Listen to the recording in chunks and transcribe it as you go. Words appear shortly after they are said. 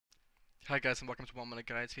Hi guys and welcome to 1 Minute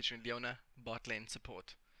Guides featuring Leona, Botlane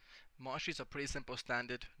support. Masteries are pretty simple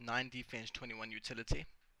standard, 9 defense, 21 utility.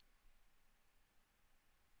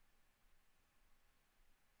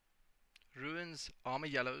 Ruins, armor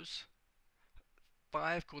yellows,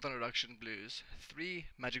 5 cooldown reduction blues, 3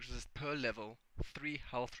 magic resist per level, 3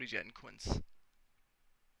 health regen quints.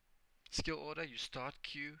 Skill order, you start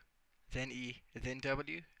Q, then E, then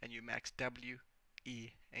W, and you max W,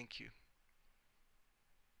 E, and Q.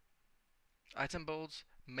 Item builds,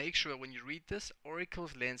 make sure when you read this,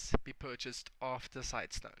 Oracle's Lens be purchased after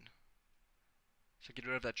Sightstone. So get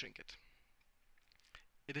rid of that trinket.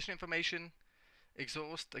 Additional information,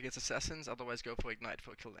 exhaust against assassins, otherwise go for ignite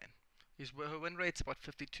for a kill lane. His win rate's about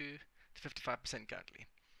 52 to 55% currently.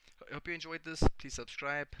 I hope you enjoyed this. Please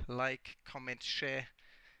subscribe, like, comment, share,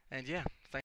 and yeah,